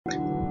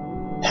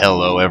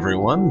Hello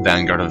everyone,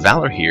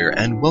 VanguardOfValor here,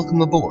 and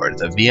welcome aboard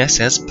the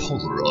VSS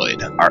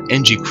Polaroid, our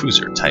Engi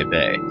Cruiser Type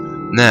A.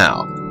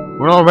 Now,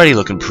 we're already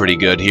looking pretty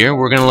good here.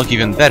 We're gonna look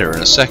even better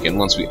in a second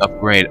once we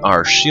upgrade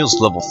our shields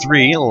to level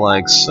 3,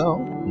 like so.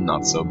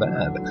 Not so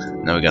bad.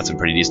 Now we got some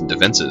pretty decent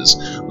defenses.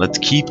 Let's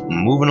keep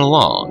moving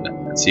along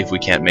and see if we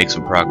can't make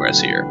some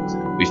progress here.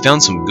 We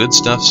found some good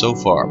stuff so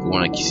far, but we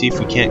want to see if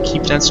we can't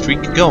keep that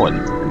streak going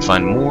and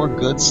find more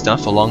good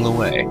stuff along the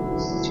way.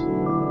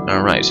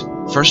 Alright.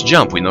 First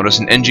jump, we notice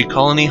an Engi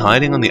colony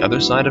hiding on the other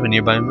side of a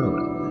nearby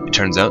moon. It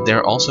turns out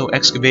they're also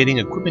excavating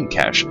equipment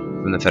cache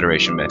from the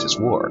Federation Mantis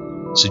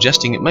War,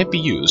 suggesting it might be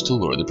used to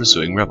lure the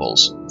pursuing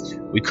rebels.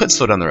 We could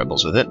slow down the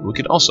rebels with it, we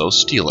could also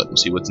steal it and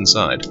see what's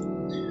inside.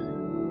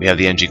 We have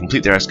the Engi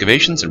complete their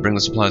excavations and bring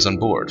the supplies on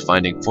board,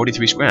 finding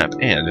 43 scrap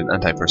and an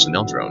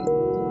anti-personnel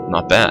drone.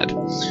 Not bad.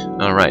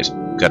 Alright,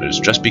 got a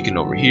distress beacon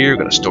over here,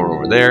 got a store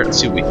over there, let's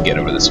see what we can get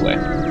over this way.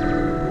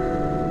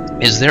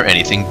 Is there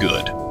anything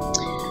good?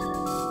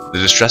 The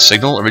distress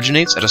signal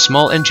originates at a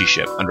small Engi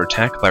ship under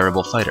attack by a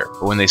rebel fighter,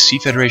 but when they see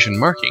Federation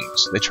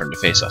markings, they turn to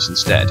face us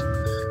instead.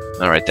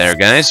 Alright there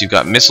guys, you've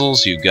got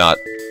missiles, you've got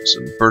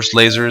some burst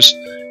lasers,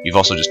 you've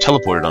also just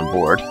teleported on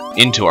board,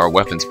 into our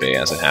weapons bay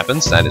as it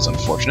happens. That is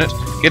unfortunate.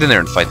 Get in there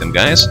and fight them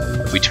guys.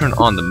 If we turn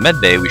on the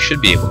med bay, we should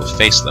be able to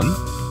face them.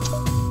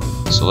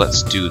 So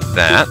let's do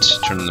that.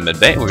 Turn on the med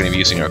bay. We're going to be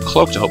using our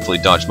cloak to hopefully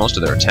dodge most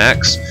of their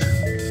attacks.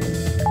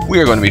 We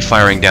are going to be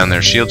firing down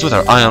their shields with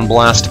our Ion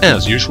Blast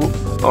as usual.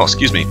 Oh,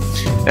 excuse me.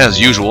 As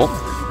usual.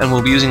 And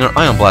we'll be using our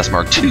Ion Blast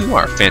Mark II,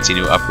 our fancy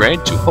new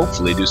upgrade, to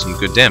hopefully do some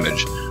good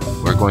damage.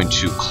 We're going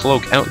to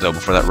cloak out, though,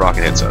 before that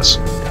rocket hits us.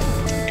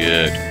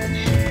 Good.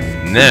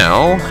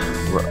 Now,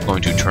 we're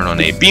going to turn on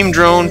a beam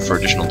drone for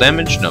additional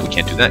damage. No, we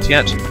can't do that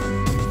yet.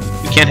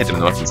 We can hit them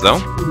with the weapons, though.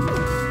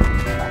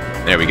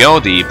 There we go.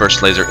 The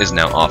burst laser is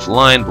now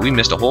offline, but we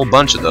missed a whole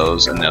bunch of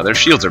those, and now their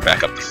shields are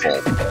back up to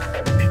full.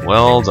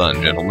 Well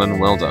done, gentlemen.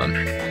 Well done.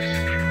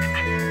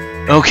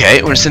 Okay,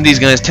 we're going to send these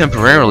guys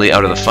temporarily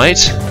out of the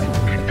fight.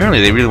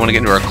 Apparently they really want to get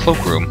into our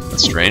cloakroom.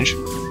 That's strange.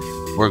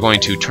 We're going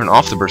to turn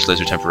off the burst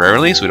laser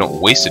temporarily so we don't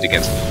waste it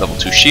against level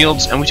 2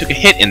 shields, and we took a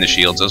hit in the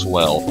shields as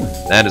well.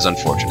 That is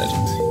unfortunate.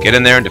 Get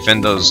in there and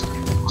defend those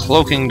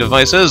cloaking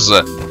devices.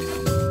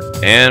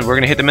 And we're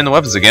going to hit them in the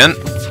weapons again.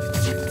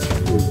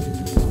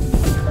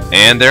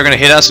 And they're going to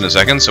hit us in a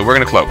second, so we're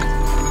going to cloak.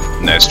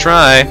 Nice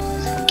try.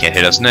 Can't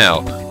hit us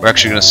now. We're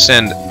actually going to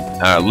send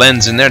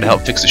Lens in there to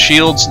help fix the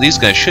shields. These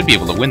guys should be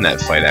able to win that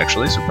fight,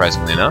 actually,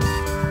 surprisingly enough.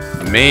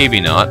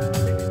 Maybe not.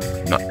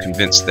 I'm not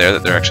convinced there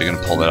that they're actually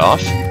going to pull that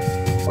off.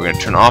 We're going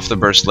to turn off the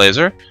burst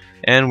laser,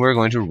 and we're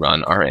going to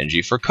run our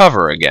Engi for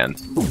cover again.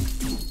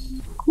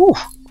 Whew,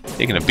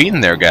 taking a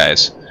beating there,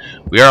 guys.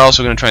 We are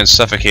also going to try and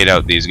suffocate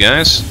out these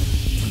guys.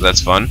 So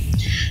that's fun.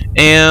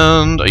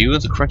 And are you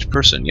the correct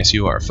person? Yes,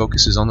 you are.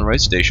 Focus is on the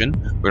right station.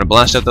 We're going to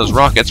blast out those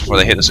rockets before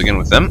they hit us again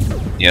with them.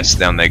 Yes,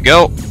 down they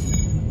go.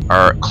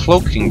 Our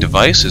cloaking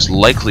device is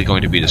likely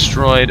going to be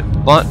destroyed,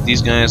 but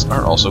these guys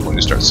are also going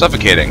to start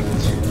suffocating.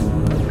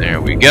 There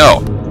we go.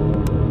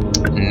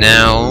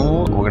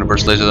 Now, we're going to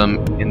burst laser them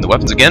in the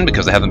weapons again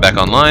because they have them back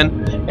online,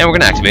 and we're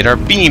going to activate our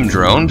beam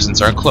drone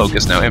since our cloak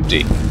is now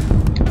empty.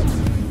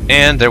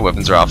 And their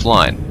weapons are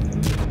offline.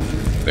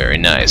 Very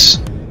nice.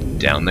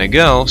 Down they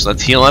go. So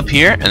let's heal up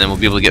here, and then we'll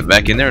be able to get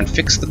back in there and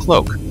fix the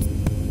cloak.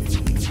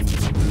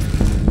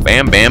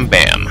 Bam, bam,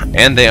 bam.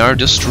 And they are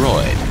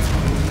destroyed.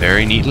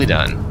 Very neatly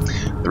done.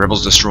 The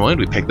rebels destroyed,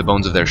 we picked the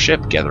bones of their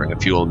ship, gathering a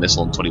fuel,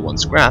 missile, and 21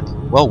 scrap,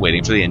 while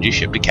waiting for the Engi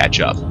ship to catch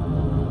up.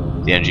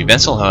 The Engi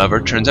vessel, however,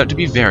 turns out to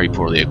be very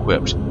poorly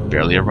equipped,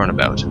 barely a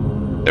runabout.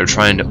 They're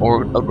trying to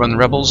outrun the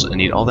rebels and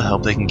need all the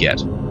help they can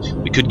get.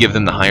 We could give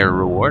them the higher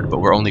reward, but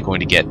we're only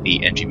going to get the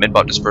Engi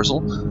medbot dispersal,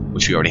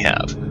 which we already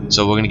have.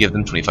 So we're going to give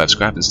them 25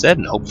 scrap instead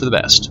and hope for the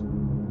best.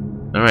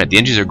 Alright, the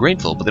Engis are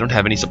grateful, but they don't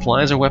have any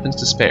supplies or weapons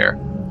to spare.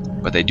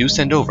 But they do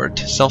send over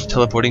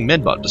self-teleporting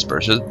medbot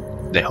dispersers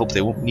they hope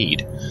they won't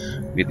need.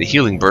 We get the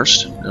healing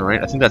burst.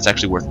 Alright, I think that's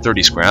actually worth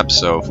 30 scrap,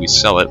 so if we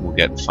sell it, we'll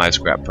get 5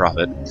 scrap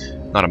profit.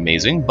 Not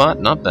amazing,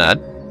 but not bad.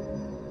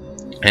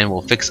 And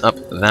we'll fix up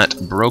that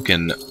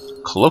broken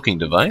cloaking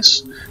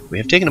device. We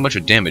have taken a bunch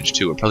of damage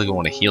too. We're probably going to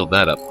want to heal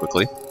that up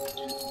quickly.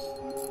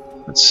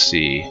 Let's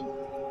see.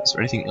 Is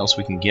there anything else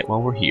we can get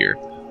while we're here?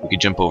 We could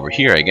jump over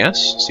here, I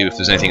guess. See if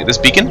there's anything at this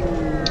beacon.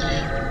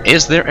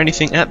 Is there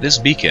anything at this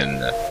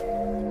beacon?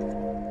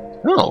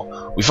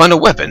 Oh, we found a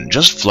weapon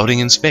just floating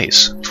in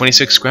space.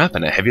 26 scrap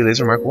and a heavy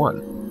laser Mark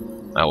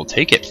I. I will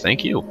take it,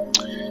 thank you.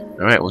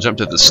 Alright, we'll jump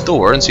to the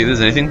store and see if there's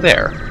anything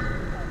there.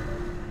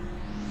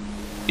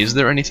 Is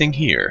there anything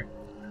here?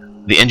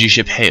 The Engi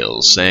ship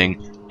hails,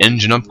 saying,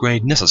 "Engine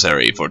upgrade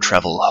necessary for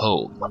travel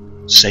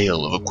home.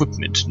 Sale of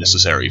equipment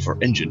necessary for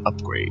engine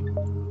upgrade."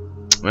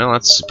 Well,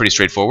 that's pretty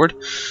straightforward.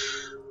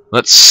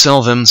 Let's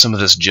sell them some of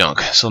this junk.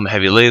 Sell them a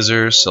heavy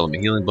laser, sell them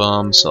a healing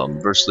bomb, sell them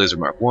a burst laser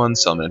Mark I,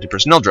 sell them an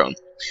anti-personnel drone.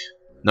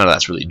 None of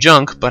that's really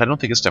junk, but I don't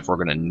think it's stuff we're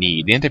going to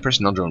need. The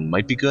anti-personnel drone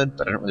might be good,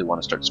 but I don't really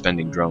want to start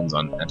spending drones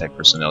on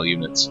anti-personnel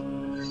units.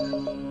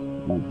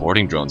 Ooh,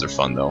 boarding drones are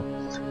fun, though.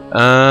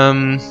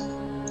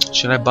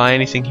 Should I buy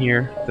anything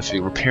here? The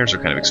repairs are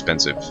kind of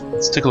expensive.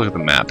 Let's take a look at the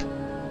map.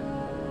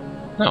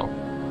 No,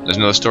 there's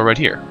another store right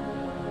here.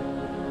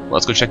 Well,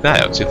 let's go check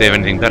that out, see if they have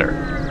anything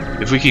better.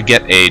 If we could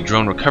get a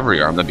drone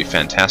recovery arm, that'd be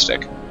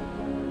fantastic.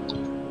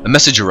 A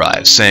message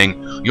arrives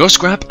saying, "Your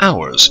scrap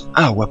ours,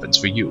 our weapons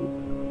for you."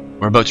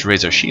 We're about to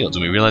raise our shields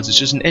and we realize it's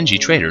just an Engi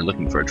trader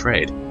looking for a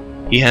trade.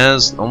 He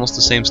has almost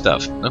the same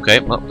stuff. Okay,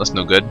 well, that's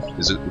no good.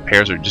 His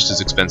repairs are just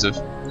as expensive.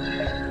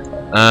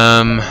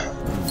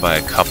 Buy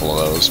a couple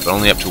of those, but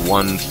only up to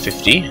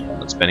 150.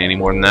 Not spending any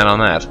more than that on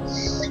that.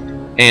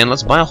 And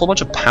let's buy a whole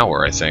bunch of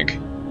power, I think.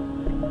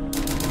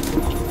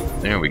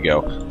 There we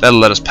go. That'll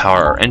let us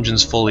power our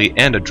engines fully,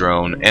 and a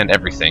drone, and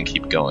everything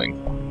keep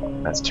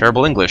going. That's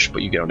terrible English,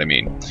 but you get what I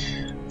mean.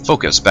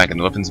 Focus back in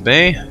the weapons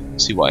bay.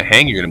 See why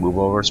hang, you're going to move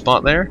over a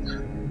spot there.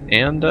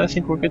 And I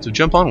think we're good to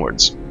jump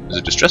onwards. There's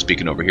a distress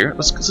beacon over here.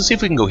 Let's see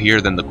if we can go here,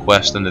 then the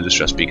quest, then the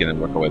distress beacon, and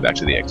work our way back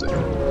to the exit.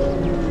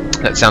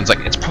 That sounds like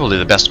it's probably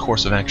the best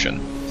course of action.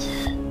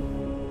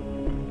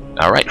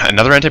 Alright,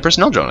 another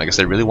anti-personnel drone. I guess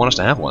they really want us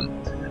to have one.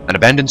 An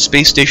abandoned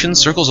space station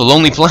circles a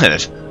lonely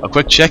planet. A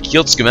quick check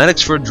yields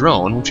schematics for a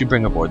drone, which we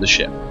bring aboard the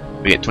ship.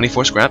 We get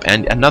 24 scrap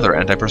and another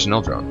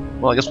anti-personnel drone.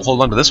 Well, I guess we'll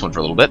hold on to this one for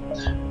a little bit.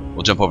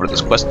 We'll jump over to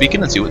this quest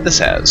beacon and see what this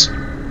has.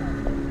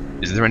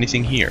 Is there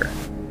anything here?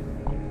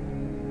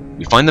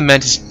 We find the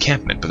Mantis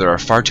encampment, but there are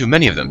far too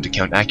many of them to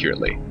count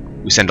accurately.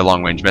 We send a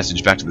long-range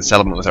message back to the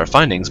settlement with our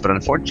findings, but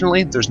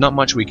unfortunately, there's not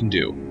much we can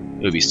do.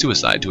 It would be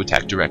suicide to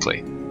attack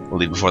directly. We'll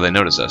leave before they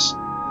notice us.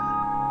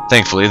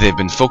 Thankfully, they've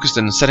been focused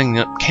on setting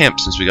up camp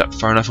since we got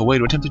far enough away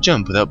to attempt to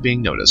jump without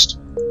being noticed.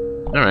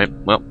 Alright,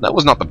 well, that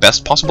was not the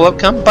best possible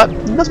outcome, but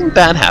nothing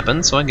bad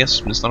happened, so I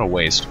guess it's not a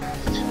waste.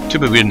 Too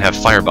bad we didn't have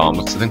firebombs,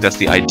 because I think that's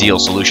the ideal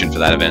solution for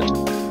that event.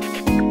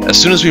 As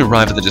soon as we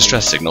arrive at the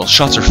distress signal,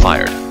 shots are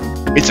fired.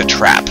 It's a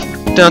trap.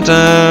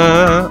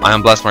 Dun-dun!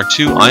 Ion Blast Mark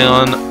II,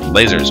 Ion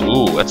Lasers.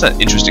 Ooh, that's an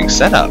interesting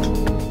setup.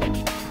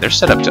 They're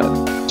set up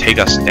to take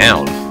us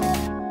down.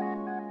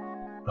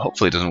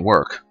 Hopefully it doesn't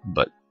work,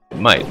 but it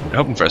might. I'm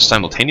hoping for a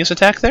simultaneous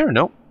attack there?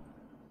 Nope.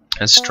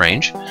 That's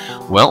strange.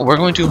 Well, we're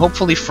going to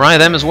hopefully fry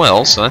them as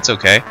well, so that's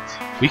okay.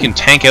 We can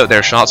tank out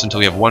their shots until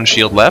we have one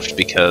shield left,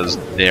 because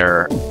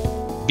their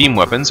beam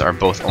weapons are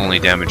both only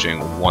damaging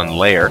one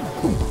layer.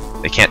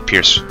 They can't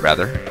pierce,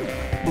 rather,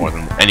 more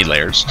than any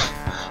layers.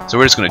 So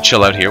we're just going to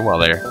chill out here while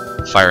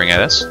they're firing at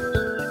us.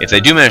 If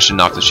they do manage to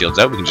knock the shields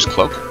out, we can just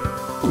cloak.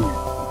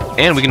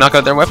 And we can knock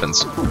out their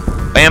weapons.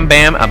 Bam,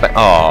 bam,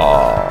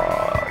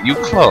 aww, you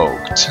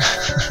cloaked.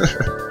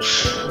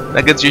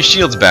 That gets your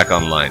shields back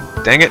online.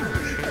 Dang it.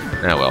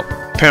 Ah well.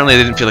 Apparently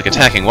they didn't feel like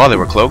attacking while they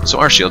were cloaked, so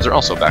our shields are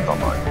also back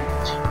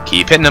online.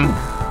 Keep hitting them.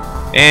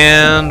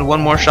 And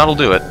one more shot will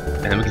do it.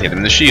 And then we can hit them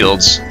in the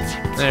shields.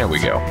 There we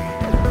go.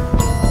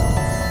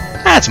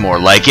 That's more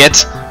like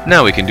it.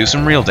 Now we can do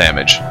some real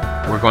damage.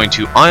 We're going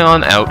to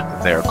ion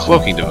out their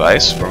cloaking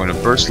device. We're going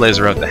to burst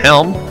laser out the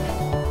helm.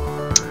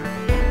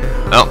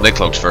 Oh, they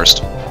cloaked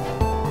first.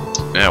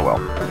 Yeah, well.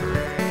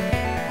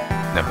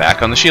 Now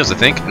back on the shields, I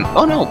think. And,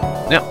 oh no!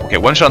 Yeah, okay,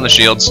 one shot on the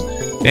shields.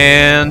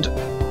 And...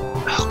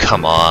 oh,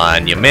 come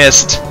on, you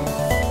missed!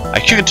 I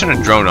could turn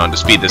a drone on to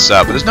speed this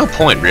up, but there's no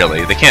point,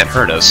 really. They can't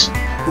hurt us.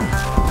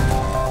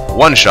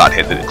 One shot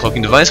hit the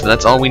cloaking device, but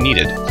that's all we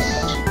needed.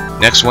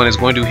 Next one is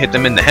going to hit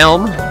them in the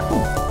helm.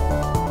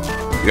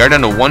 We are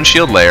down to one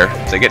shield layer.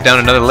 If they get down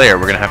another layer,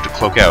 we're going to have to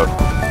cloak out.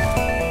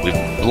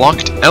 We've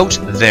blocked out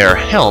their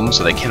helm,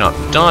 so they cannot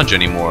dodge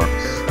anymore.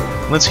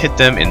 Let's hit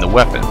them in the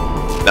weapon.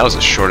 That was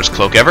the shortest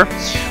cloak ever.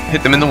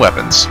 Hit them in the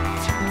weapons.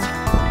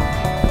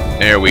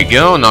 There we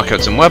go. Knock out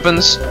some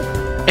weapons.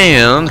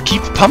 And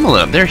keep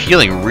pummeling them. They're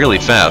healing really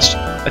fast.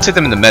 Let's hit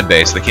them in the med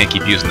bay so they can't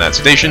keep using that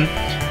station.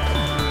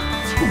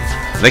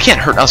 They can't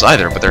hurt us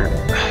either, but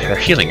they're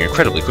healing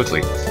incredibly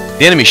quickly.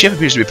 The enemy ship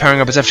appears to be powering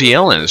up its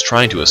FTL and is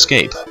trying to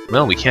escape.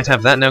 Well, we can't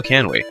have that now,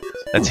 can we?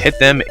 Let's hit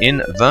them in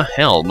the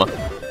helm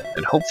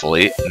and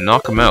hopefully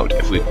knock them out.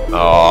 If we...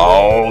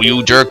 oh,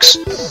 you jerks!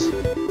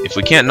 If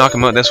we can't knock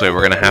them out this way,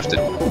 we're going to have to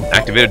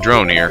activate a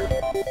drone here.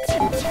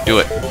 Do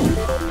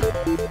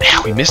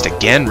it. We missed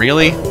again,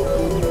 really?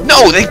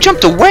 No, they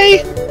jumped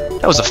away?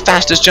 That was the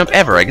fastest jump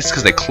ever. I guess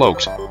because they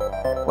cloaked.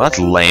 Well, that's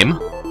lame.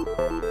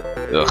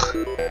 Ugh.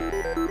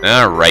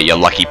 Alright, you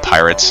lucky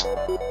pirates.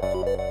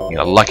 You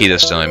got lucky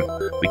this time.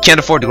 We can't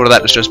afford to go to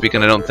that distress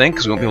beacon, I don't think,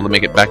 because we won't be able to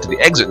make it back to the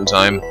exit in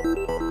time.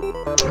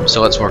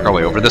 So let's work our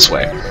way over this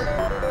way.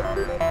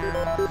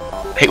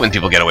 I hate when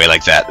people get away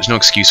like that. There's no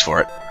excuse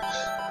for it.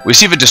 We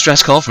receive a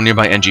distress call from a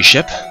nearby Engi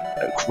ship,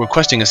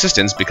 requesting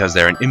assistance because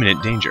they're in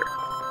imminent danger.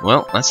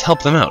 Well, let's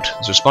help them out.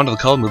 Let's respond to the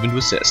call and move in to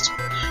assist.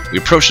 We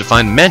approach to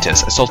find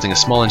Mantis assaulting a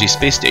small Engi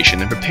space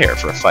station and prepare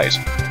for a fight.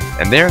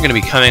 And they're going to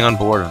be coming on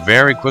board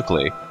very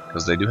quickly,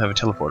 because they do have a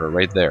teleporter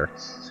right there.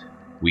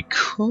 We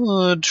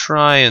could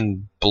try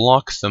and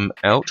block them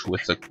out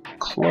with a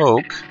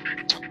cloak,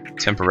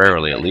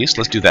 temporarily at least.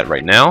 Let's do that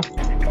right now.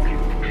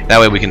 That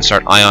way we can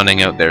start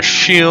ioning out their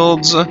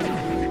shields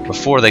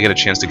before they get a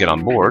chance to get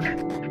on board.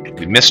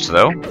 We missed,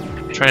 though.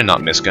 Try to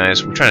not miss,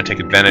 guys. We're trying to take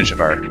advantage of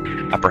our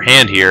upper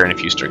hand here, and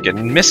if you start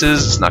getting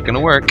misses, it's not going to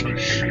work.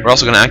 We're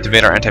also going to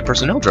activate our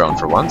anti-personnel drone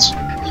for once.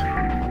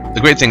 The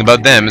great thing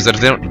about them is that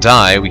if they don't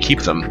die, we keep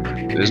them.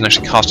 It doesn't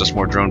actually cost us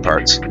more drone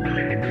parts.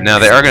 Now,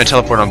 they are going to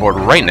teleport on board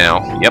right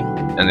now. Yep,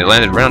 and they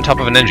landed right on top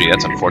of an Engi.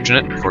 That's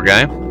unfortunate. Poor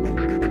guy.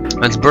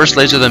 Let's burst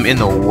laser them in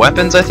the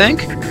weapons, I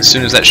think. As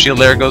soon as that shield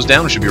layer goes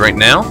down, it should be right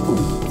now.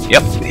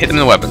 Yep, hit them in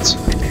the weapons.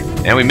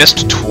 And we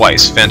missed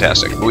twice.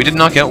 Fantastic. But we did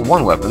knock out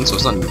one weapon, so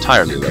it's not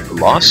entirely like a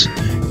loss.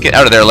 Get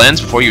out of there,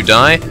 Lens, before you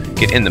die.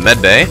 Get in the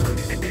med bay.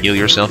 Heal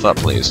yourself up,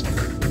 please.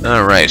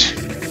 Alright.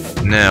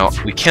 Now,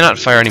 we cannot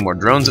fire any more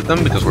drones at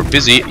them because we're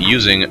busy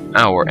using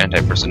our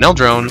anti-personnel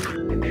drone,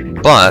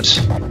 but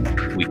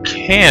we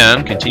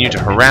can continue to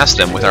harass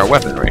them with our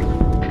weaponry.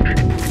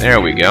 There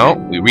we go.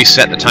 We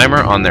reset the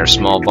timer on their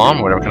small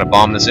bomb, whatever kind of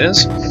bomb this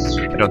is.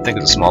 I don't think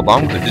it's a small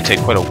bomb, because it did take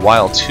quite a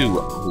while to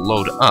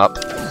load up.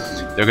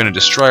 They're going to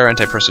destroy our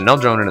anti-personnel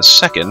drone in a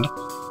second,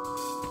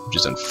 which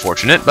is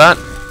unfortunate, but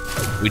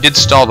we did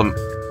stall them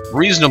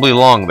reasonably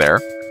long there.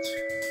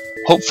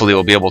 Hopefully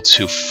we'll be able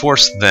to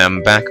force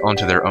them back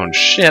onto their own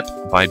ship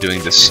by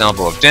doing this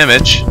salvo of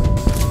damage.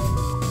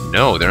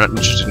 No, they're not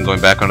interested in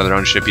going back onto their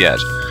own ship yet.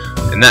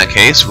 In that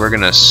case, we're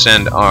going to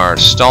send our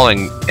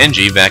stalling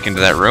Engi back into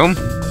that room.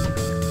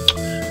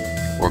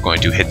 We're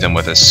going to hit them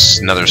with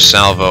another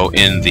salvo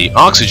in the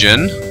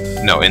oxygen.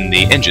 No, in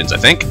the engines, I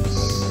think.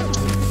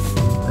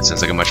 That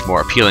sounds like a much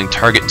more appealing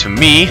target to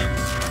me.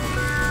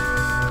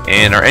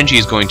 And our Engi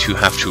is going to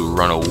have to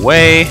run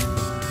away.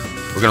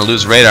 We're going to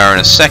lose radar in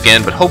a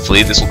second, but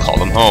hopefully this will call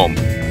them home.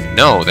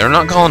 No, they're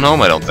not calling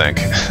home, I don't think.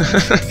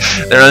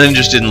 They're not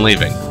interested in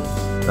leaving.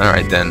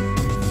 Alright then.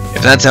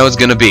 If that's how it's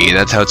going to be,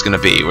 that's how it's going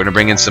to be. We're going to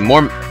bring in some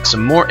more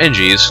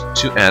Engis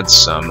to add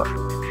some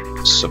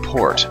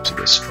support to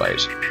this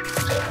fight.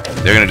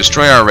 They're going to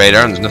destroy our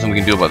radar, and there's nothing we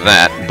can do about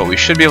that, but we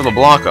should be able to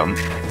block them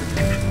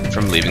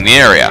from leaving the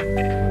area.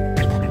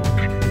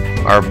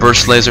 Our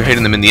burst laser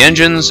hitting them in the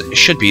engines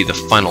should be the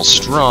final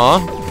straw.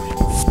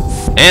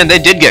 And they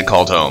did get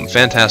called home.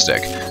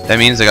 Fantastic. That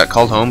means they got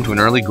called home to an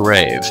early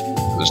grave.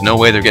 There's no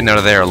way they're getting out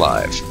of there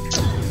alive.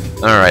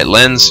 Alright,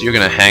 Lens, you're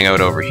going to hang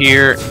out over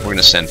here. We're going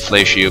to send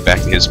Flaciu back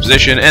to his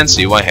position, and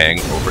CY hang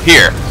over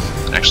here.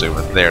 Actually,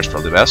 over there is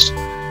probably best.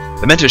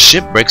 The Mentor's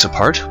ship breaks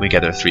apart. We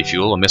gather 3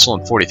 fuel, a missile,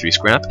 and 43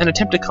 scrap, and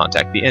attempt to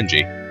contact the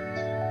Engi.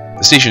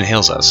 The station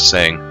hails us,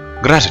 saying,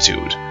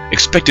 "Gratitude.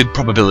 Expected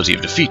probability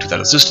of defeat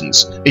without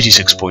assistance,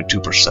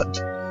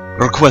 86.2%.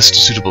 Request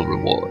suitable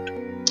reward."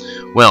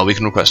 Well, we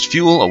can request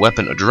fuel, a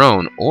weapon, a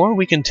drone, or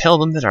we can tell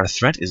them that our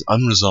threat is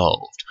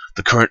unresolved.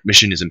 The current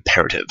mission is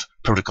imperative.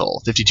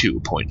 Protocol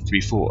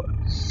 52.34.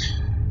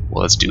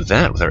 Well, let's do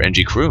that with our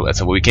Engi crew. That's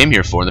what we came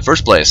here for in the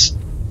first place.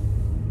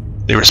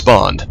 They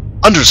respond.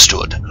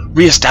 Understood.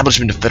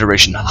 Re-establishment of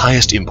Federation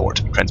highest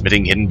import.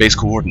 Transmitting hidden base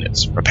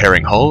coordinates.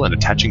 Repairing hull and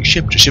attaching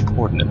ship-to-ship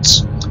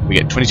coordinates. We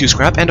get 22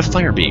 scrap and a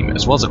fire beam,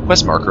 as well as a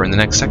quest marker in the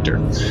next sector.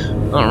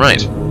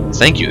 Alright.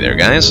 Thank you there,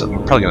 guys. We're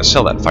probably going to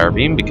sell that fire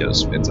beam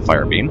because it's a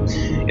fire beam.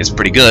 It's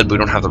pretty good, but we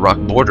don't have the rock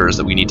borders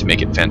that we need to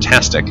make it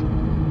fantastic.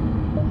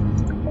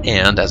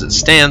 And as it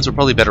stands, we're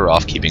probably better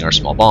off keeping our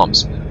small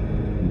bombs.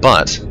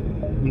 But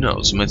who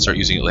knows? We might start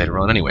using it later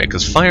on anyway,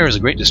 because fire is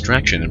a great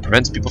distraction and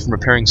prevents people from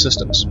repairing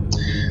systems.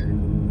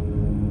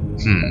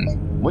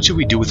 What should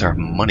we do with our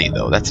money,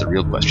 though? That's the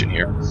real question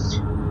here.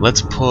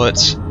 Let's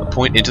put a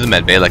point into the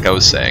medbay, like I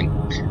was saying.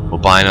 We'll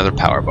buy another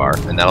power bar,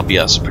 and that'll be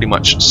us pretty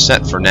much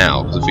set for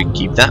now. Because if we can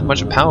keep that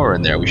much power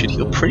in there, we should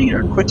heal pretty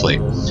darn quickly.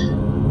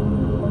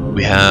 Do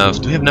we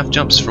have enough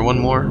jumps for one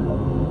more?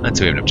 I'd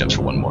say we have enough jumps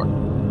for one more.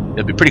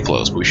 It'll be pretty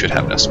close, but we should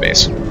have enough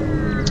space.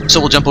 So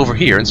we'll jump over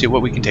here and see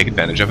what we can take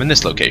advantage of in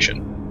this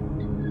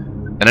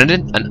location.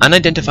 An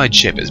unidentified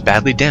ship is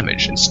badly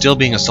damaged and still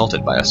being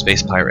assaulted by a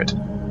space pirate.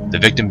 The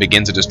victim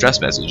begins a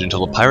distress message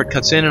until a pirate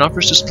cuts in and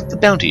offers to split the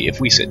bounty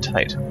if we sit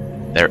tight.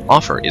 Their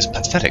offer is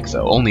pathetic,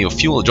 though, only a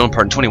fuel, a drone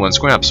part, and 21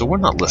 scrap, so we're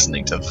not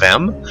listening to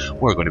them.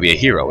 We're going to be a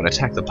hero and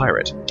attack the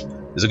pirate.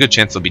 There's a good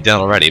chance they'll be dead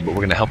already, but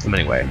we're going to help them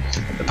anyway.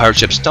 The pirate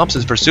ship stops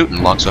its pursuit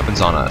and locks weapons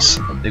on us.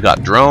 They've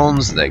got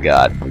drones, they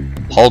got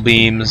hull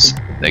beams,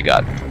 they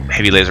got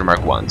heavy laser Mark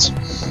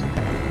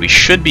 1s. We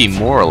should be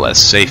more or less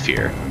safe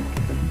here,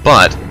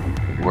 but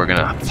we're going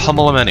to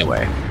pummel them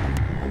anyway.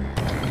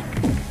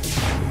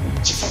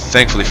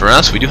 Thankfully for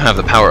us, we do have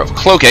the power of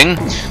cloaking,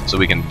 so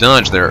we can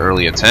dodge their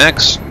early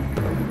attacks.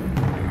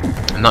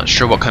 I'm not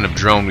sure what kind of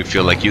drone we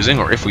feel like using,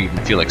 or if we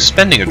even feel like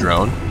spending a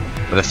drone.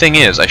 But the thing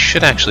is, I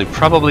should actually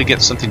probably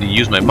get something to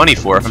use my money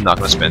for if I'm not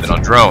going to spend it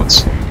on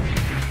drones.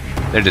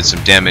 They did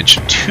some damage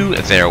to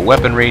their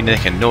weaponry. They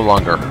can no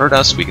longer hurt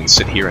us. We can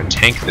sit here and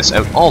tank this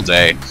out all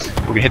day.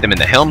 We're going to hit them in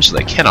the helm so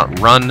they cannot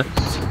run.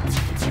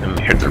 And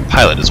we hit their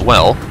pilot as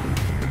well.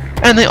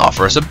 And they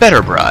offer us a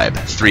better bribe.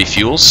 3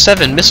 fuels,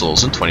 7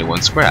 missiles, and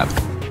 21 scrap.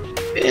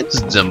 It's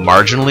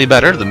marginally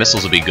better. The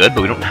missiles will be good,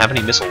 but we don't have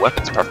any missile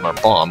weapons apart from our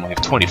bomb. We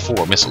have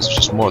 24 missiles, which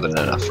is more than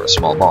enough for a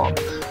small bomb.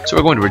 So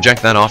we're going to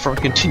reject that offer and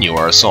continue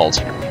our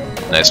assault.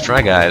 Nice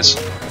try, guys.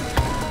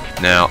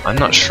 Now, I'm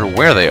not sure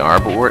where they are,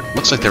 but it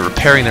looks like they're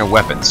repairing their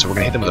weapons, so we're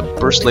going to hit them with a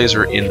burst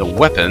laser in the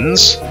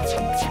weapons.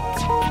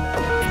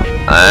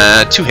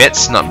 2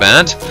 hits, not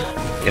bad.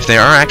 If they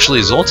are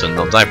actually Zoltan,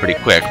 they'll die pretty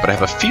quick, but I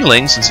have a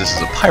feeling, since this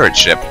is a pirate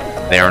ship,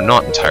 they are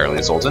not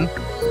entirely Zoltan.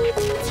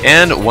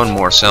 And 1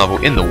 more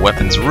salvo in the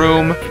weapons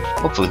room.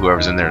 Hopefully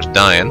whoever's in there is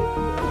dying.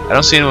 I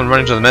don't see anyone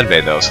running to the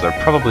medbay though, so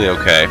they're probably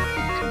okay.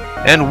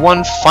 And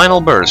 1 final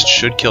burst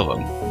should kill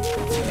them.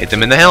 Hit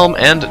them in the helm,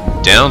 and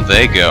down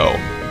they go.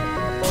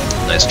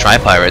 Nice try,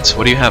 pirates.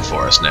 What do you have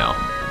for us now?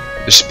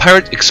 This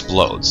pirate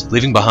explodes,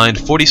 leaving behind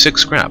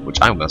 46 scrap, which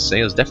I must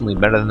say is definitely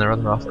better than their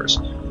other offers.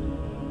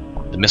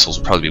 The missiles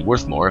would probably be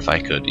worth more if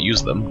I could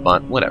use them,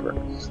 but whatever.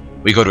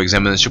 We go to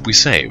examine the ship we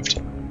saved,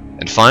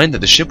 and find that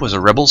the ship was a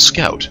rebel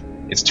scout.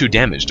 It's too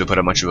damaged to put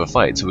up much of a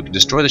fight, so we can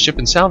destroy the ship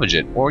and salvage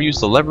it, or use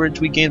the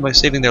leverage we gained by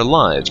saving their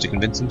lives to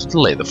convince them to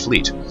delay the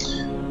fleet.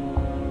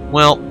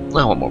 Well,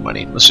 I want more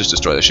money. Let's just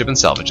destroy the ship and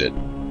salvage it.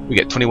 We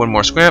get 21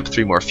 more scrap,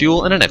 3 more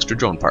fuel, and an extra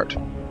drone part.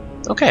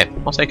 Okay,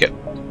 I'll take it.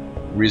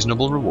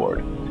 Reasonable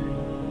reward.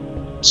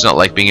 It's not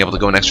like being able to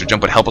go an extra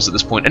jump would help us at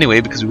this point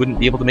anyway, because we wouldn't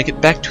be able to make it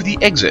back to the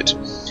exit.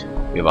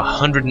 We have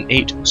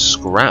 108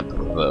 scrap,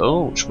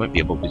 though, which we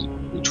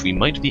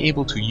might be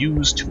able to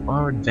use to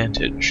our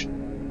advantage.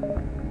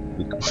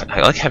 I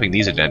like having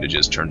these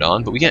advantages turned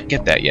on, but we can't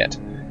get that yet.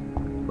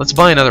 Let's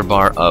buy another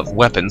bar of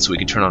weapons so we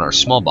can turn on our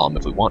small bomb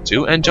if we want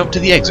to, and jump to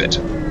the exit.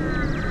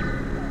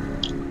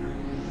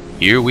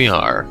 Here we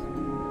are.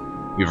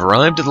 We've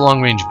arrived at the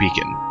long-range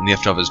beacon. When the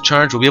FTL is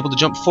charged, we'll be able to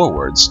jump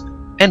forwards.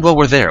 And while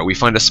we're there, we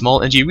find a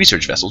small Engi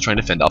research vessel trying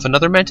to fend off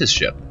another Mantis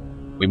ship.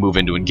 We move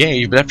in to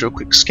engage, but after a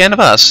quick scan of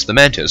us, the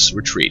Mantis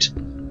retreat.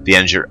 The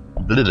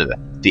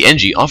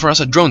Engi offer us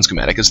a drone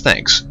schematic as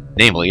thanks.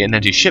 Namely, an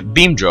anti-ship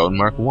beam drone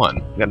Mark 1.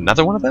 We got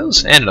another one of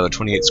those, and another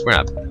 28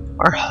 scrap.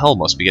 Our hull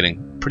must be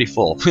getting pretty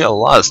full. We got a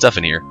lot of stuff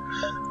in here.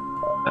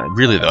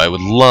 Really though, I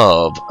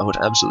would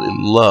absolutely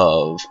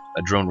love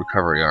a drone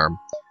recovery arm.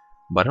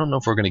 But I don't know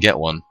if we're going to get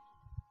one.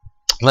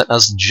 Let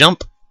us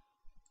jump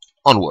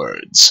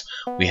onwards.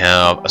 We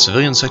have a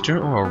civilian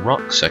sector or a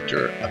rock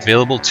sector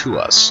available to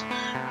us.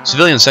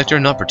 Civilian sector,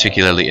 not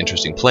particularly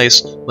interesting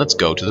place. Let's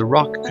go to the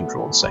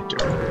rock-controlled sector.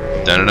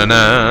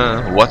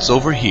 Da-na-na-na! What's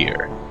over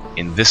here,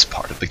 in this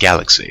part of the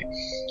galaxy?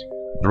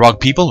 The Rock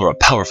people are a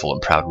powerful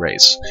and proud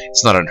race.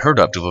 It's not unheard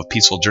of to have a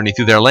peaceful journey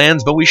through their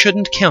lands, but we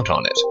shouldn't count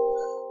on it.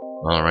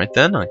 Alright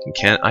then, I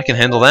can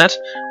handle that.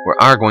 We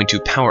are going to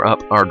power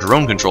up our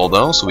drone control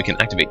though, so we can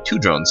activate 2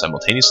 drones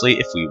simultaneously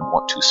if we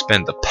want to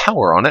spend the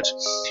power on it.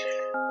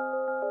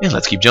 And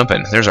let's keep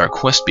jumping. There's our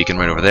quest beacon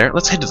right over there.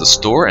 Let's head to the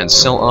store and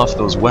sell off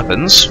those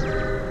weapons.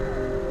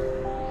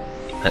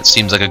 That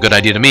seems like a good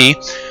idea to me.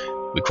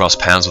 We cross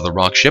paths with a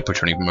rock ship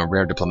returning from a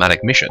rare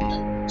diplomatic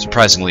mission.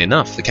 Surprisingly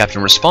enough, the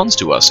captain responds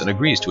to us and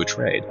agrees to a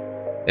trade.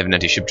 They have an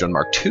anti-ship drone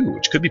Mark 2,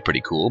 which could be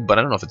pretty cool, but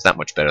I don't know if it's that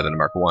much better than a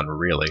Mark 1,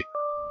 really.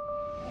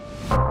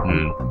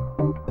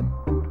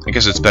 I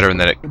guess it's better in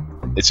that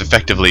it's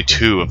effectively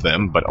 2 of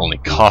them, but only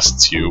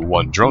costs you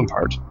 1 drone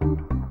part.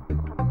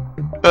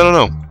 I don't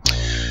know.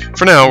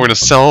 For now, we're going to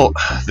sell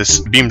this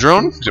beam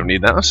drone, because we don't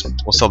need that.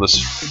 We'll sell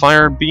this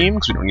fire beam,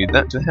 because we don't need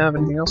that to have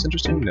anything else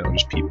interesting. No,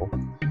 just people.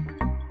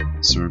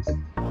 Some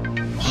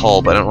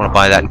hull, but I don't want to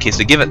buy that in case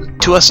they give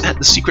it to us at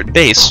the secret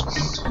base.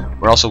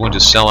 We're also going to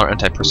sell our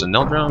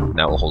anti-personnel drone.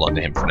 Now we'll hold on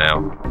to him for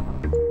now.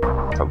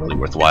 Probably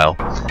worthwhile.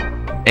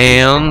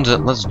 And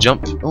let's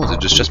jump. Oh, they're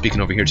just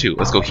beacon over here too.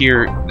 Let's go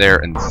here, there,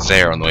 and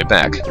there on the way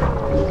back.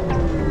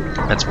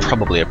 That's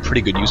probably a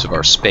pretty good use of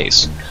our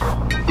space.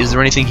 Is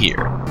there anything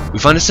here? We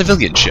find a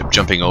civilian ship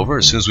jumping over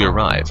as soon as we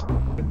arrive.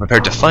 We're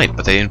prepared to fight,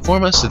 but they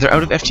inform us that they're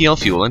out of FTL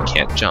fuel and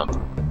can't jump.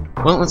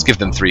 Well, let's give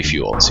them 3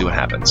 fuel and see what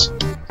happens.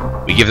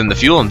 We give them the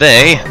fuel and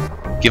they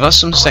give us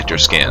some sector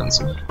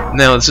scans.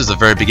 Now, this is the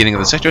very beginning of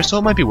the sector, so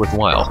it might be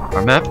worthwhile.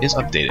 Our map is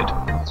updated.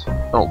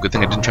 Oh, good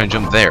thing I didn't try and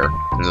jump there.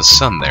 There's a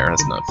sun there,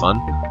 that's not fun.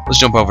 Let's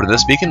jump over to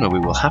this beacon, where we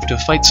will have to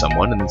fight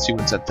someone and then see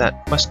what's at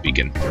that quest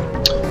beacon.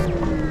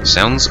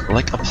 Sounds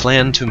like a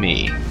plan to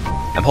me.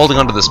 I'm holding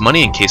onto this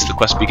money in case the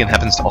quest beacon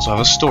happens to also have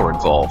a store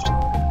involved.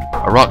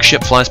 A rock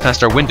ship flies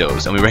past our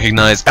windows, and we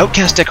recognize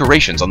outcast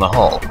decorations on the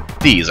hull.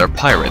 These are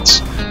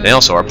pirates. They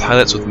also are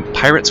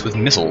pirates with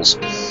missiles.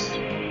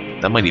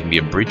 That might even be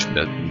a breach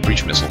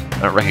missile. I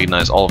don't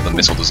recognize all of the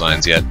missile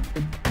designs yet.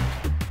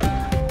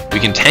 We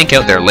can tank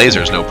out their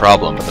lasers, no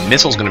problem, but the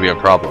missile's going to be a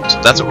problem, so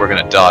that's what we're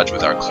going to dodge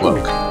with our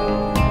cloak.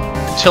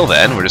 Until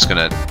then, we're just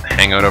going to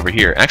hang out over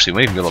here. Actually, we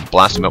might even be able to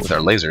blast them out with our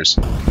lasers.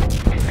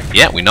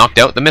 Yeah, we knocked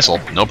out the missile.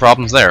 No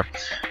problems there.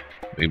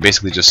 We can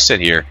basically just sit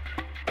here.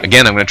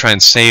 Again, I'm going to try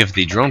and save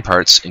the drone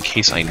parts in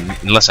case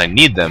unless I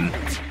need them,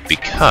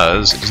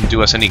 because it doesn't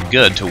do us any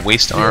good to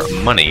waste our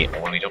money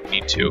when we don't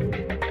need to.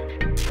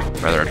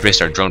 Rather,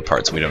 waste our drone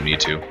parts when we don't need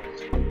to.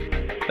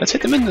 Let's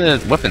hit them in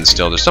the weapons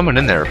still. There's someone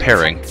in there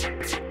repairing.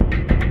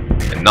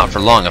 And not for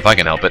long if I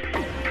can help it.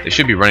 They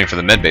should be running for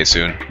the medbay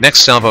soon. Next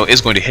salvo is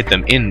going to hit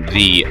them in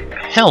the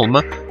helm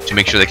to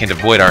make sure they can't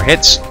avoid our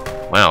hits.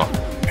 Wow.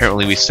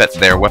 Apparently we set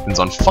their weapons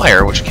on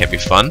fire, which can't be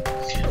fun.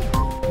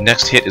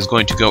 next hit is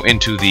going to go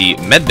into the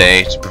med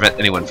bay to prevent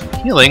anyone from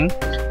healing,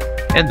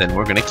 and then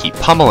we're going to keep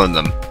pummeling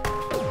them.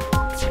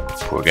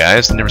 Poor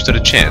guys, they never stood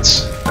a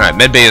chance. Alright,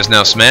 med bay is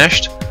now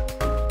smashed.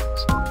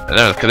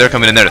 They're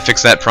coming in there to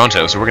fix that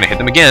pronto, so we're going to hit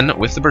them again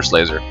with the burst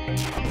laser.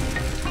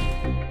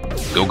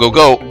 Go, go,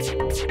 go!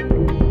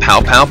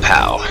 Pow, pow,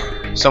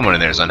 pow. Someone in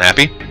there is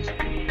unhappy.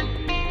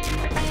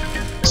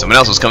 Someone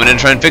else is coming in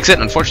to try and fix it.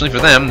 Unfortunately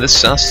for them, this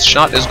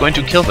shot is going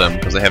to kill them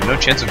because they have no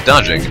chance of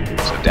dodging.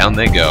 So down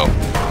they go.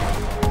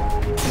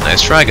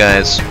 Nice try,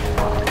 guys.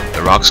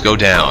 The rocks go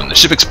down. The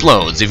ship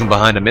explodes, leaving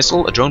behind a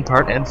missile, a drone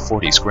part, and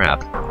 40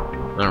 scrap.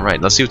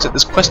 Alright, let's see what's at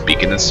this quest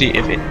beacon and see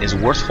if it is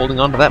worth holding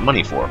on to that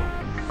money for.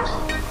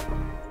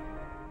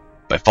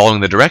 By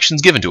following the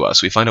directions given to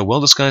us, we find a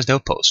well-disguised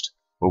outpost.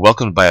 We're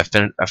welcomed by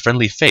a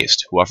friendly face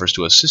who offers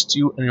to assist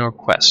you in your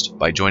quest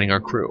by joining our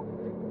crew.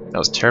 That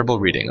was terrible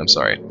reading, I'm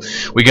sorry.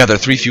 We gather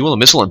 3 fuel, a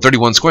missile, and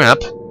 31 scrap.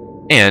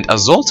 And a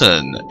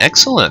Zoltan!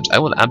 Excellent! I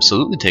will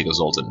absolutely take a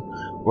Zoltan.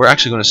 We're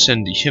actually going to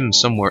send him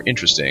somewhere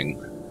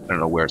interesting. I don't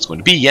know where it's going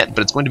to be yet,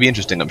 but it's going to be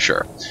interesting, I'm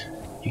sure.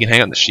 He can hang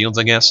out in the shields,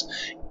 I guess.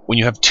 When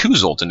you have 2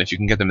 Zoltan, if you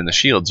can get them in the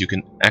shields, you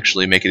can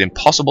actually make it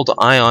impossible to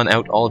ion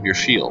out all of your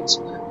shields,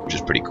 which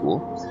is pretty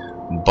cool.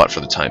 But for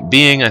the time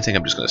being, I think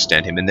I'm just going to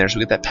stand him in there so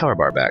we get that power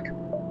bar back.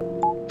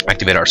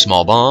 Activate our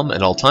small bomb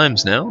at all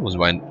times now. There's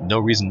no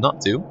reason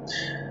not to.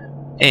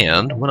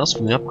 And what else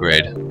can we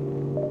upgrade?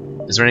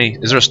 Is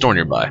there a store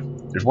nearby?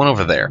 There's one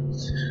over there.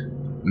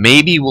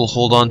 Maybe we'll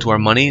hold on to our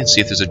money and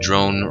see if there's a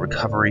drone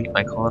recovery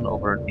icon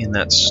over in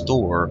that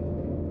store.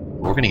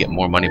 We're going to get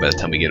more money by the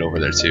time we get over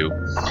there too.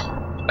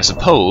 I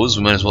suppose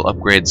we might as well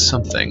upgrade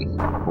something.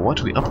 But what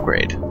do we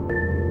upgrade?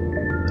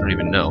 I don't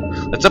even know.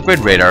 Let's upgrade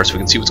radar so we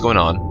can see what's going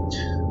on.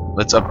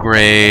 Let's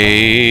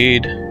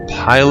upgrade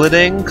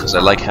piloting, because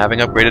I like having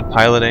upgraded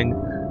piloting.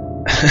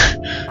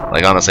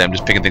 Like, honestly, I'm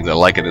just picking things I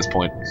like at this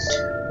point.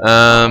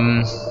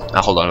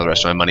 I'll hold on to the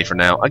rest of my money for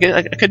now. I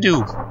could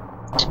do...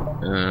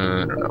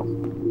 I don't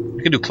know.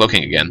 I could do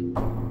cloaking again.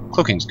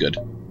 Cloaking's good.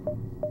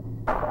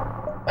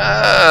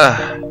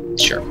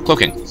 Sure,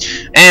 cloaking.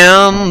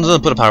 And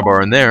put a power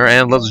bar in there,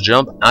 and let's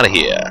jump out of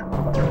here.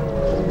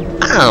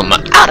 I'm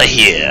out of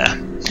here!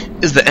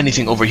 Is there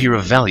anything over here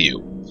of value?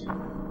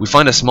 We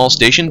find a small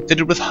station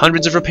fitted with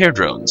hundreds of repair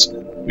drones.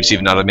 We receive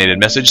an automated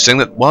message saying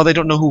that while they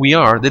don't know who we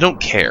are, they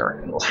don't care,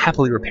 and will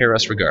happily repair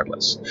us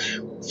regardless.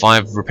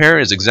 5 repair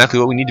is exactly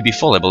what we need to be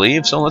full, I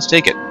believe, so let's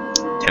take it.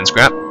 10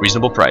 scrap,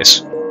 reasonable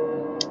price.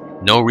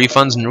 No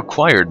refunds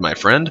required, my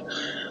friend.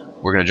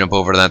 We're going to jump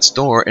over to that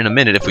store in a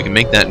minute. If we can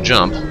make that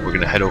jump, we're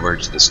going to head over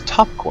to this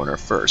top corner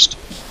first.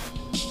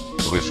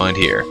 What do we find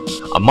here?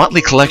 A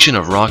motley collection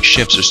of rock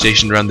ships are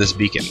stationed around this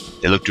beacon.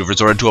 They look to have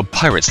resorted to a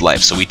pirate's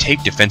life, so we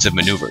take defensive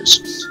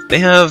maneuvers. They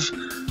have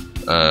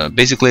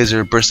basic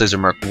laser, burst laser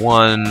Mark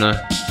 1,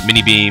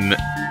 mini beam,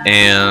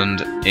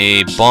 and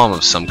a bomb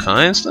of some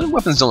kind, so the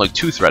weapons don't look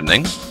too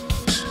threatening.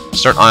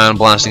 Start ion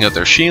blasting out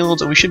their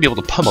shields, and we should be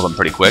able to pummel them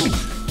pretty quick.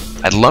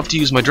 I'd love to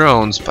use my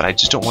drones, but I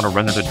just don't want to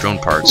run out of drone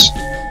parts.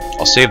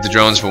 I'll save the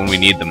drones for when we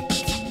need them.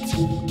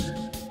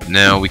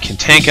 Now we can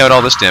tank out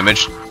all this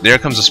damage. There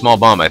comes a small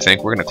bomb, I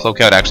think. We're going to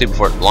cloak out actually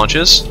before it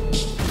launches.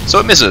 So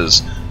it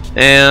misses.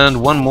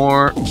 And one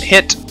more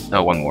hit.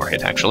 Oh, one more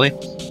hit actually.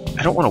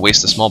 I don't want to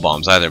waste the small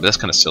bombs either, but that's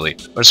kind of silly.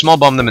 We're going to small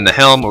bomb them in the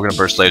helm. We're going to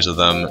burst laser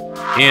them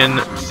in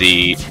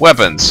the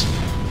weapons.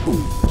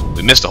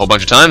 We missed a whole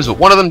bunch of times, but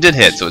one of them did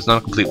hit, so it's not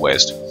a complete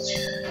waste.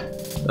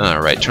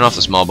 Alright, turn off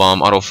the small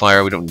bomb, auto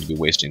fire. We don't need to be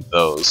wasting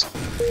those.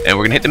 And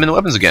we're going to hit them in the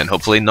weapons again,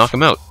 hopefully knock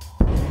them out.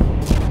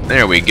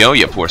 There we go,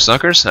 you poor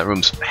suckers. That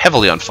room's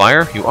heavily on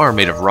fire. You are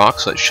made of rock,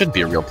 so it should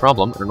be a real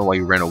problem. I don't know why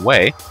you ran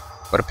away,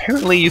 but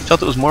apparently you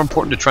felt it was more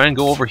important to try and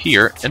go over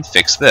here and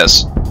fix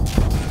this.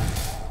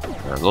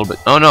 A little bit...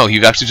 Oh no,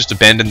 you've actually just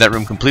abandoned that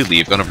room completely.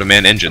 You've gone over to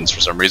man engines for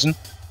some reason.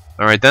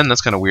 Alright then,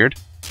 that's kind of weird.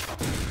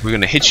 We're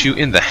going to hit you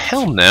in the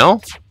helm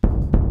now.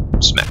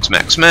 Smack,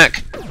 smack,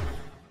 smack.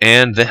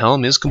 And the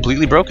helm is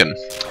completely broken.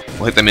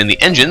 We'll hit them in the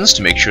engines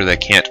to make sure they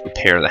can't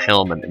repair the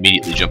helm and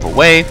immediately jump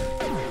away.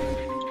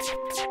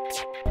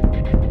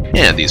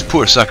 And these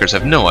poor suckers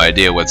have no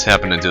idea what's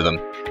happening to them.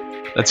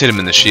 Let's hit them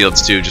in the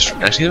shields too. Just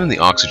actually hit them in the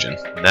oxygen.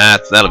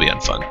 That'll be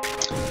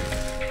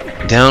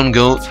unfun. Down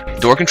go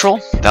door control.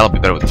 That'll be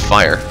better with the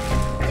fire.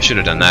 I should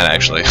have done that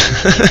actually.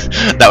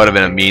 That would have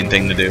been a mean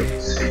thing to do.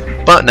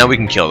 But now we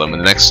can kill them in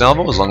the next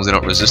salvo as long as they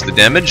don't resist the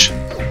damage.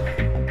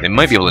 They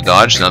might be able to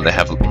dodge now they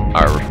have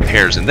our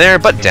repairs in there,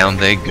 but down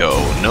they go.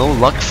 No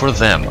luck for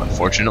them,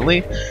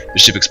 unfortunately. The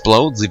ship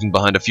explodes, leaving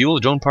behind a fuel, a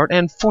drone part,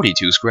 and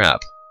 42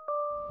 scrap.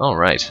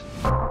 Alright.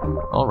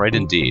 Alright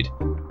indeed.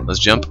 Let's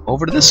jump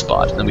over to this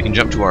spot, and then we can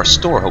jump to our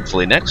store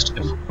hopefully next.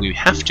 If we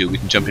have to, we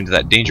can jump into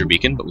that danger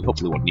beacon, but we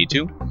hopefully won't need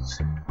to.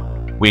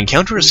 We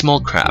encounter a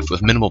small craft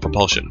with minimal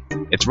propulsion.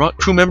 Its rock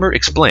crew member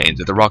explains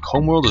that the rock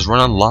homeworld is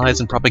run on lies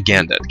and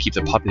propaganda to keep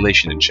the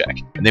population in check,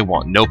 and they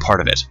want no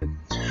part of it.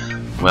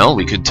 Well,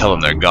 we could tell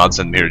them their god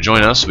sent them here to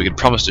join us, we could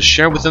promise to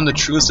share with them the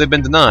truths they've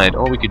been denied,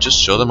 or we could just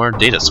show them our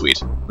data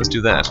suite. Let's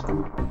do that.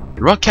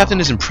 The Rock Captain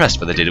is impressed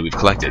by the data we've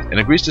collected, and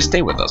agrees to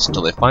stay with us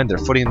until they find their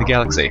footing in the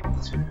galaxy.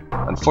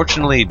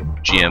 Unfortunately,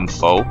 GM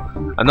Foe,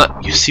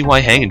 you CY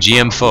Hang and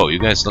GM Foe, you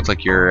guys look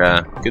like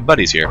you're good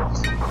buddies here.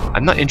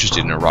 I'm not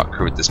interested in a rock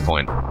crew at this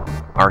point.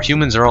 Our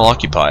humans are all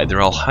occupied,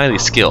 they're all highly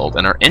skilled,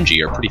 and our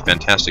Engi are pretty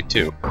fantastic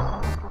too.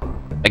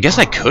 I guess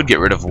I could get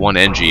rid of one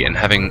Engi and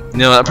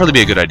no, that'd probably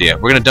be a good idea.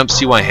 We're gonna dump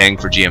CY Hang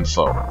for GM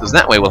Foe, because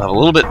that way we'll have a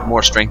little bit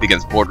more strength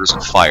against borders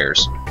and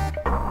fires.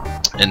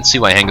 And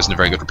CY Hang isn't a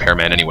very good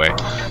repairman anyway.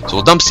 So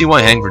we'll dump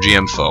CY Hang for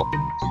GM Foe.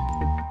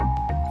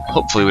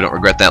 Hopefully we don't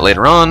regret that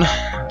later on,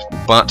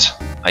 but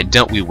I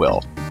doubt we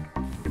will.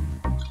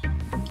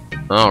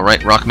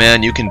 Alright,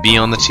 Rockman, you can be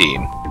on the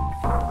team.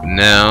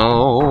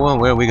 Now,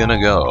 where are we gonna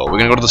go? We're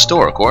gonna go to the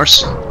store, of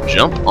course.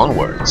 Jump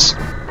onwards.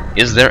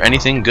 Is there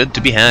anything good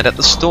to be had at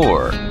the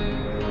store?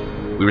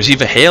 We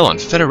receive a hail on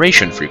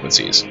Federation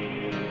frequencies.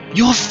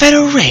 Your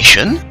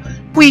Federation?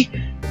 We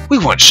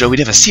weren't sure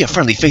we'd ever see a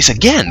friendly face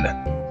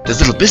again. There's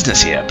little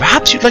business here.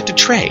 Perhaps you'd like to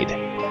trade.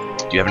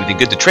 Do you have anything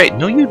good to trade?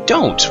 No, you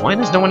don't. Why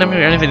does no one have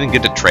anything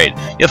good to trade?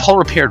 You have hull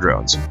repair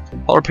drones.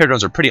 Hull repair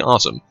drones are pretty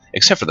awesome,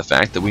 except for the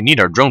fact that we need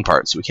our drone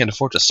parts, so we can't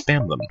afford to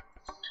spam them.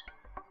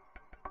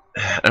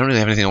 I don't really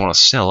have anything I want to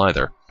sell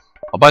either.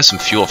 I'll buy some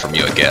fuel from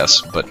you, I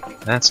guess, but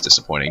that's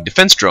disappointing.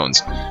 Defense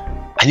drones.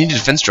 I need a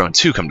defense drone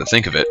too, come to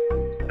think of it.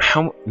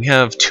 We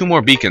have 2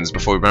 more beacons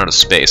before we run out of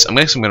space. I'm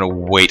going to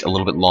wait a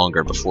little bit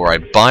longer before I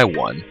buy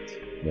one.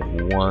 We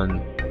have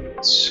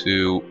 1,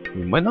 2...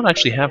 We might not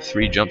actually have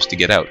 3 jumps to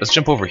get out. Let's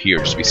jump over here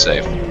just to be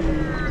safe.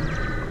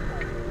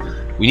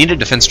 We need a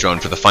defense drone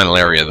for the final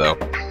area, though.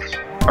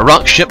 A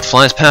rock ship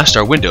flies past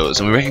our windows,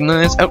 and we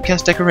recognize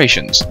outcast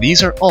decorations.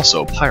 These are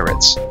also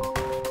pirates.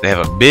 They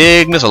have a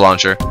big missile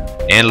launcher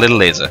and a little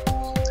laser.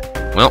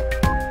 Well,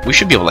 we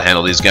should be able to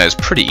handle these guys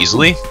pretty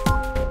easily.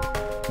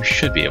 We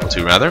should be able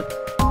to, rather.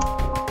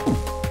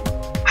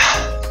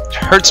 It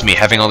hurts me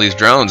having all these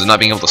drones and not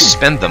being able to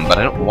spend them, but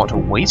I don't want to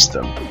waste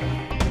them.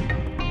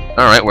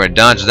 Alright, we're gonna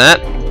dodge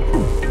that.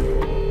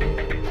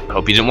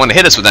 Hope you didn't want to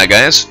hit us with that,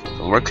 guys.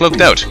 We're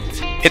cloaked out.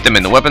 Hit them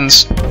in the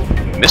weapons.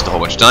 Missed a whole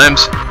bunch of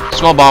times.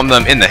 Small bomb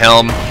them in the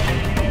helm.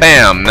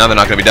 Bam! Now they're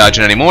not going to be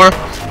dodging anymore.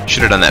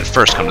 Should have done that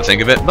first, come to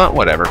think of it, but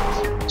whatever.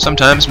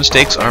 Sometimes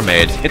mistakes are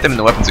made. Hit them in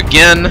the weapons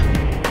again.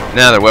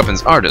 Now their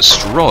weapons are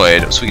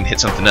destroyed, so we can hit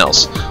something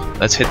else.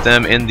 Let's hit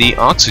them in the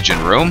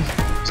oxygen room,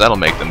 because that'll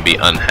make them be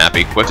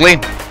unhappy quickly.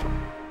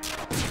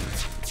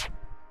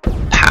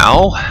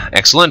 Pow!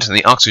 Excellent, and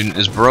the oxygen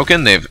is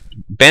broken. They've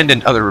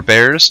abandoned other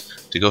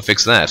repairs to go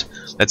fix that.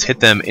 Let's hit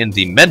them in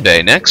the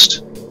medbay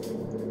next.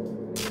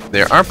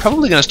 They are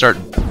probably going to start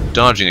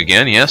dodging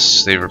again.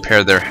 Yes, they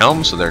repaired their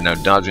helm, so they're now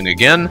dodging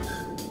again.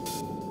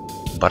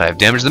 But I've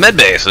damaged the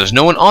medbay, so there's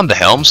no one on the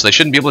helm, so they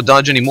shouldn't be able to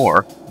dodge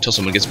anymore until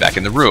someone gets back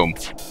in the room.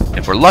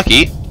 If we're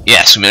lucky,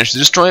 yes, we managed to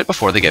destroy it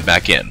before they get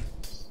back in.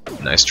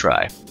 Nice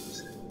try.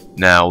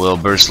 Now we'll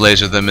burst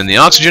laser them in the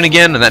oxygen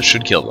again, and that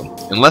should kill them.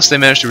 Unless they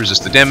manage to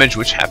resist the damage,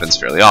 which happens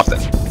fairly often.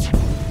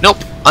 Nope,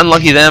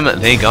 unlucky them,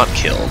 they got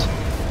killed.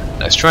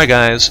 Nice try,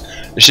 guys.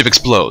 The ship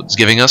explodes,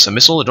 giving us a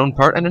missile, a drone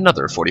part, and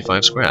another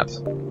 45 scrap.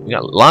 We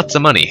got lots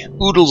of money.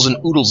 Oodles and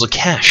oodles of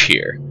cash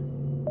here.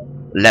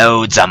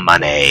 Loads of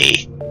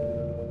money,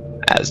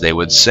 as they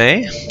would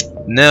say.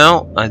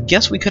 Now, I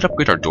guess we could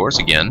upgrade our doors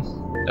again.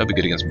 That would be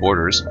good against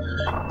borders.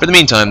 For the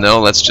meantime, though,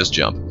 let's just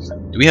jump.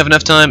 Do we have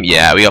enough time?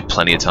 Yeah, we got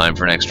plenty of time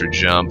for an extra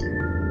jump.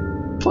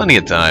 Plenty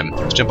of time.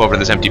 Let's jump over to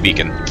this empty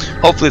beacon.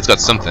 Hopefully it's got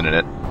something in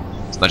it.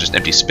 It's not just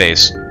empty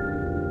space.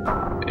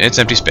 It's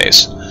empty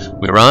space.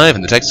 We arrive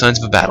in the text signs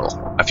of a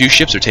battle. A few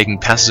ships are taking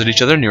passes at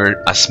each other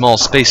near a small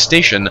space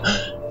station.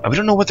 We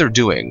don't know what they're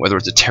doing, whether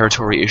it's a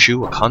territory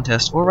issue, a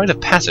contest, or a rite of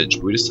passage,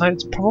 but we decide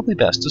it's probably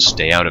best to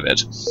stay out of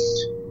it.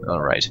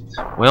 Alright.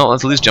 Well,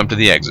 let's at least jump to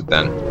the exit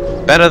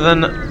then. Better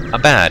than a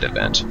bad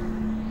event.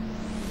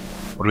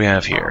 What do we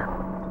have here?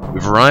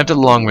 We've arrived at a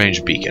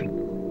long-range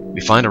beacon.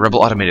 We find a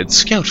rebel automated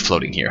scout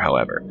floating here,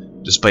 however.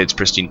 Despite its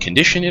pristine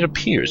condition, it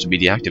appears to be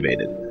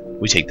deactivated.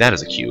 We take that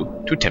as a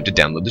cue to attempt to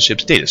download the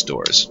ship's data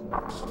stores.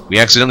 We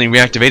accidentally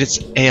reactivate its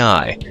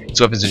AI.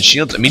 Its weapons and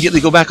shields immediately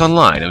go back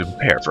online, and we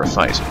prepare for a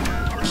fight.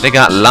 They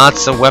got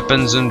lots of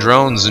weapons and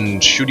drones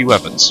and shooty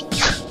weapons.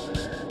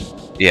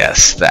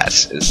 Yes, that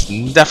is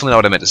definitely not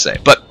what I meant to say.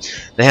 But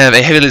they have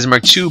a heavy laser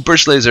Mark II,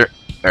 burst laser,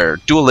 or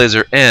dual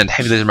laser, and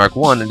heavy laser Mark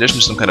I, in addition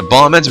to some kind of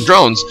bomb and some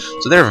drones,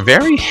 so they're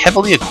very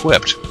heavily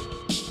equipped.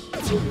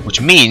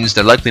 Which means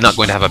they're likely not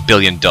going to have a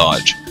billion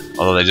dodge.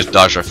 Although they just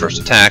dodged our first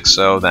attack,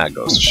 so that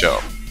goes to show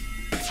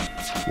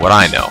what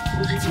I know.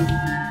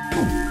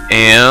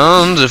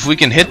 And if we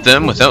can hit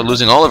them without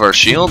losing all of our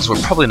shields,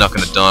 we're probably not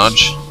going to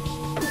dodge.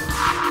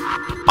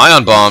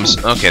 Ion bombs.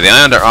 Okay, they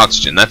ioned our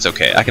oxygen. That's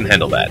okay. I can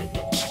handle that.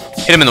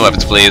 Hit him in the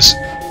weapons, please.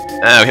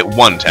 We hit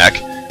one attack.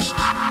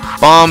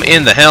 Bomb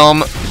in the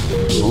helm.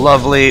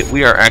 Lovely.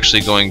 We are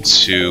actually going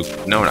to...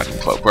 No, we're not going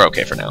to cloak. We're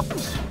okay for now.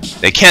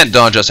 They can't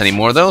dodge us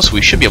anymore, though, so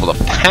we should be able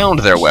to pound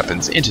their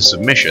weapons into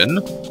submission.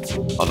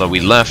 Although we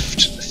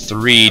left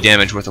 3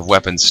 damage worth of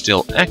weapons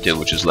still active,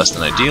 which is less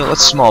than ideal.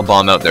 Let's small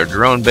bomb out their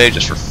drone bay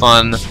just for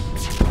fun.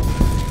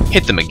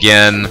 hit them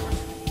again,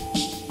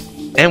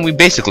 and we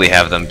basically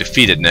have them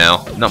defeated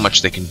now. Not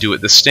much they can do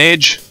at this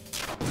stage.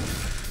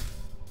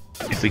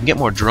 If we can get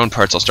more drone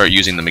parts, I'll start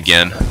using them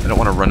again. I don't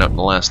want to run out in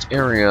the last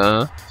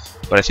area,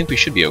 but I think we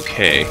should be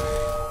okay.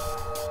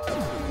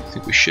 I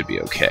think we should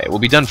be okay. We'll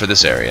be done for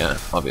this area,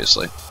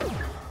 obviously.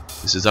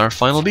 This is our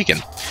final beacon.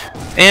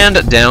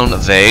 And down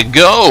they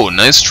go!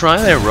 Nice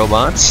try there,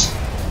 robots.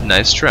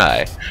 Nice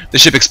try. The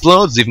ship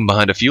explodes, leaving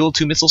behind a fuel,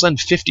 2 missiles, and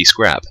 50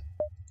 scrap.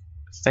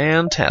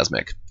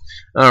 Fantasmic.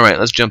 Alright,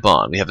 let's jump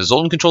on. We have a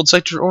Zoltan-controlled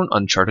sector or an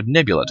uncharted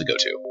nebula to go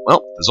to.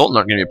 Well, the Zoltan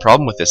aren't going to be a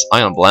problem with this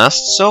ion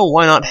blast, so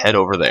why not head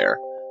over there?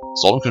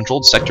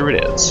 Zoltan-controlled sector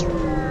it is.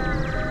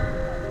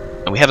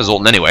 And we have a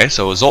Zoltan anyway,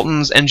 so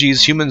Zoltans,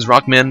 Engis, humans,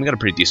 rockmen, we got a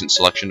pretty decent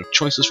selection of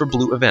choices for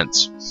blue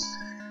events.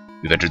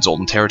 We've entered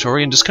Zoltan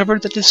territory and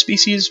discovered that this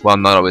species, while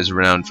not always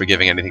renowned for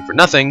giving anything for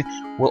nothing,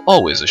 will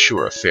always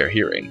assure a fair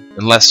hearing,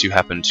 unless you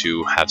happen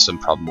to have some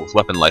problem with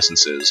weapon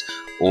licenses,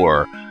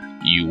 or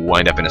you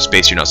wind up in a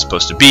space you're not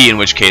supposed to be, in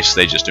which case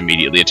they just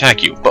immediately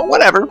attack you. But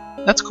whatever,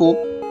 that's cool.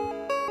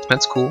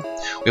 That's cool.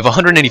 We have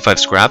 185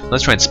 scrap.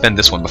 Let's try and spend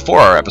this one before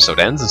our episode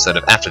ends, instead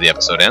of after the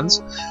episode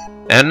ends.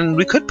 And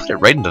we could put it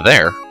right into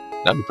there.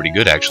 That'd be pretty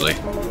good, actually.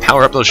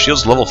 Power up those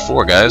shields to level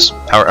 4, guys.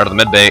 Power out of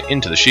the medbay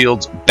into the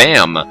shields.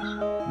 Bam!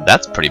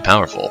 That's pretty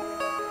powerful.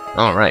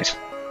 Alright.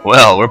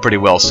 Well, we're pretty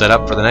well set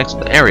up for the next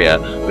area.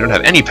 We don't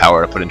have any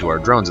power to put into our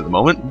drones at the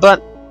moment,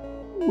 but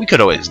we could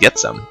always get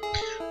some.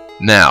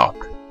 Now,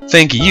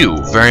 thank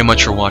you very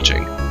much for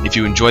watching. If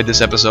you enjoyed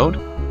this episode,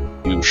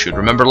 you should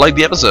remember to like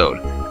the episode,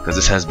 because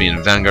this has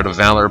been Vanguard of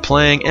Valor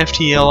playing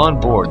FTL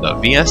on board the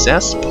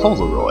VSS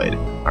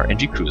Polaroid, our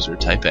Engi Cruiser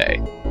Type A.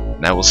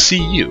 And I will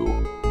see you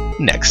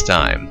next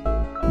time.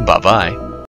 Bye-bye.